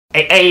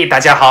大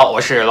家好，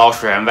我是老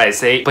鼠人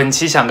YC。本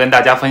期想跟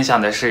大家分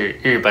享的是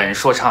日本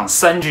说唱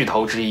三巨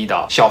头之一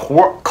的小胡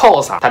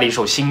KOHH 他的一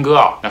首新歌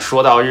啊。那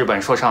说到日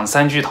本说唱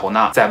三巨头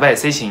呢，在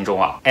YC 心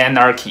中啊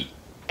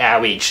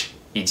 ，Anarchy、Avicii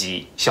以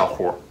及小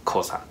胡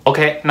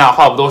KOHH。OK， 那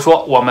话不多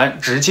说，我们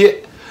直接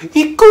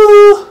一个。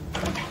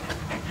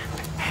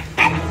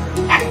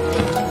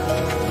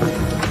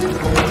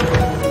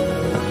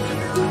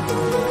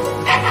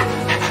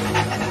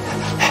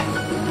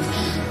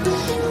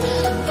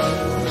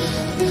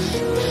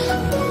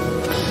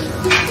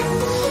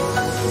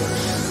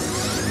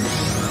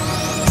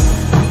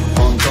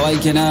い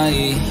けな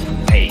い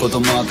こと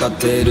も分かっ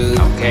てる、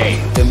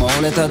でも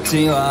俺た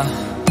ちは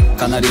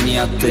かなり似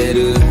合って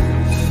る。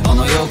こ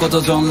のヨーコ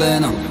とジョン・レ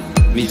ノン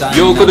みたい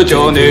になっ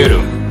てる。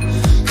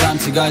勘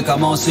違いか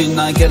もしん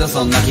ないけど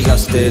そんな気が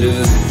してる。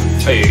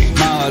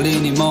周り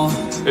にも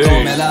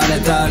止められ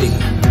たり、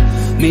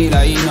未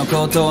来の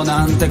こと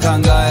なんて考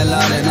え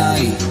られな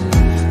い。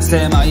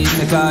狭い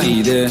世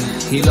界で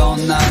いろ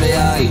んな出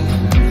会い、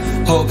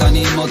他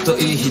にもっと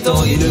いい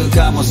人いる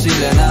かもし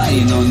れな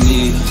いの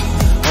に、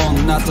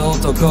女と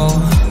男、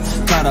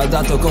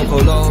体と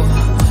心、ボ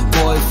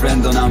ーイフレ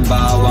ンドナン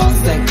バーワン、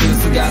セック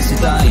スがし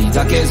たい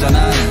だけじゃな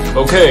い、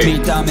見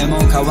た目も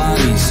可愛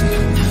いし、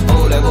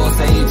俺を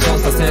成長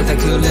させて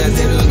くれ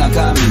てる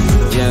中身、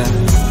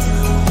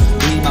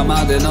今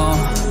までの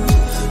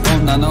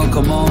女の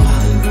子も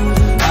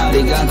あ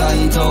りがた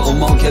いと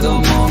思うけど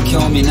も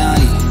興味ない。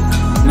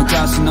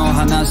昔の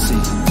話、い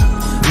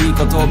い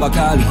ことば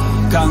かり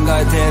考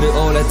えてる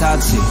俺た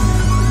ち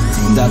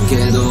だけ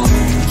ど、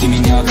君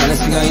には彼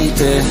氏がい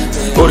て、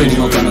俺に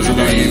も彼女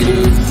がい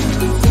る。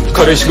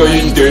彼氏が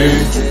いて、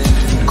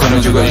彼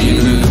女がい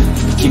る。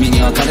君に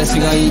は彼氏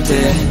がい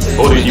て、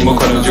俺にも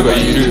彼女が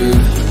いる。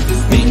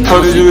みんな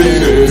彼女がい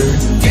る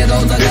けど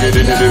お互い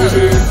違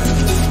う、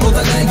お互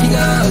い気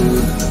が合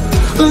う。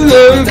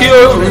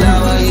俺ら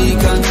はいい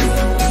感じ、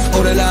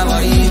俺ら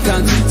はいい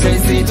感じ。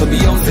JC と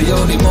ビヨンセよ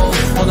りも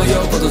この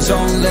ヨーコとジョ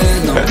ン・レ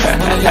ノン、こ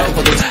のヨー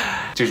コと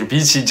就是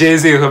比起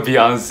Jay-Z 和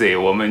Beyonce，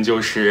 我们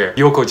就是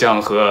Yoko 酱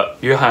和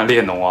约翰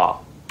列侬啊，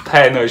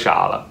太那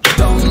啥了。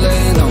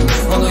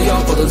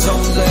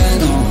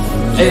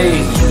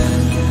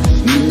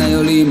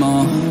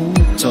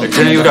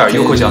真有点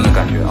Yoko 酱的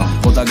感觉啊。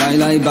お互い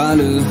ライバ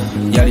ル、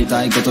やり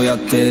たいことやっ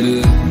て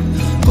る。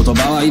言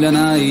葉はいら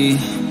ない、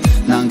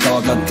なんか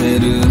わかって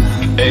る。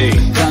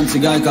勘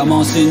違いか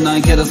もしんな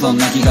いけどそん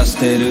な気がし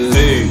てる。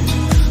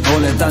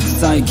俺たち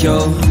最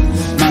強、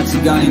間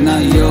違い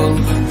ないよ。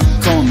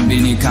コンビ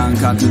ニ感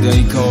覚で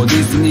行こうデ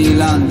ィズニー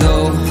ラン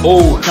ド、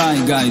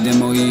海外で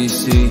もいい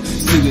し、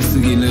すぐ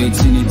過ぎる一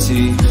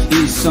日、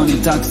一緒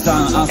にたくさ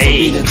ん遊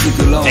びで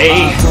作ろうアー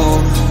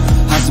ト。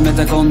初め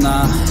てこん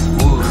な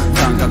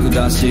感覚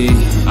だし、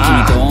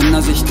君と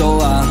同じ人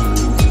は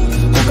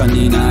他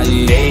にいない。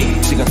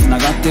血が繋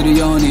がってる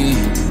ように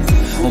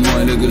思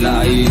えるぐ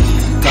らい、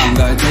考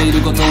えている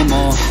こと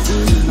も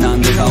な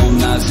んでか同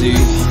じ。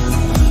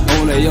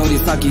俺より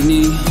先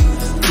に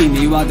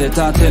君は出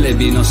たテレ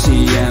ビの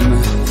CM、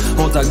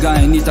 お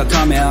互いに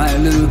高め合え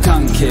る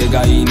関係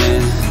がいいね。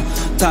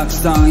たく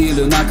さんい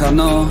る中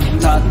の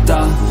たっ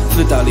た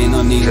二人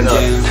の人間。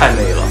太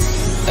美了。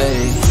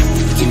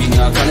君に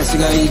は彼氏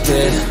がい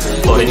て、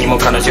俺にも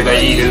彼女が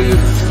いる。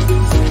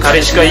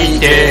彼氏がい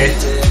て、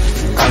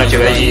彼女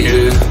がい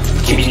る。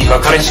君には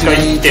彼氏が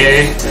い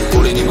て、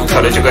俺にも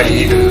彼女が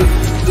いる。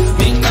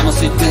みんなも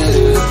知って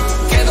る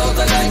けどお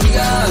互い気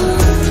が合う、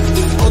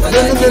お互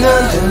い気が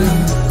合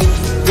う。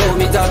どう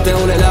見たって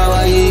俺ら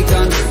はいい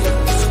感じ、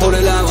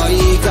俺らはい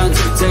い感じ。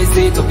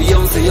 JC とビ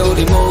ヨンセよ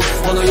りも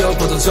このヨー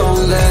コとジョ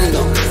ン・レノ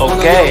ン、こ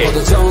のヨーコ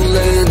とジョン・レ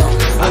ノン、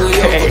このヨ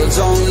ーコとジ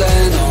ョン・レ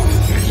ノン。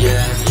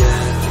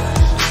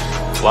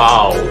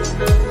Wow,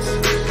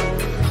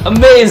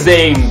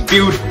 amazing,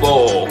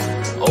 beautiful,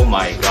 oh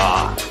my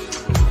god，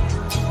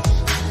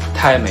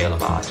 太美了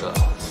吧这。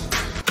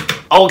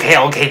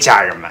OK，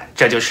 家人们，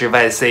这就是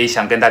YC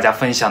想跟大家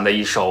分享的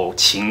一首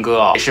情歌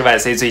啊，也是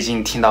YC 最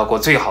近听到过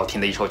最好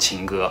听的一首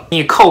情歌。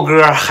你扣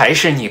歌还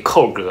是你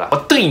扣歌，我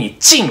对你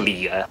敬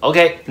礼啊。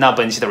OK， 那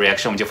本期的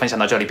reaction 我们就分享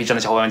到这里。B 站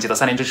的小伙伴记得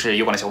3连支持，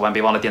有关的小伙伴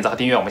别忘了点赞和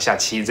订阅。我们下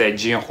期再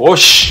见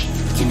，KOHH。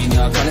君に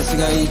は彼氏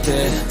がい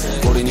て、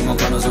俺にも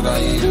彼女が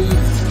いる。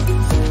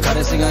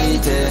彼氏がい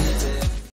て。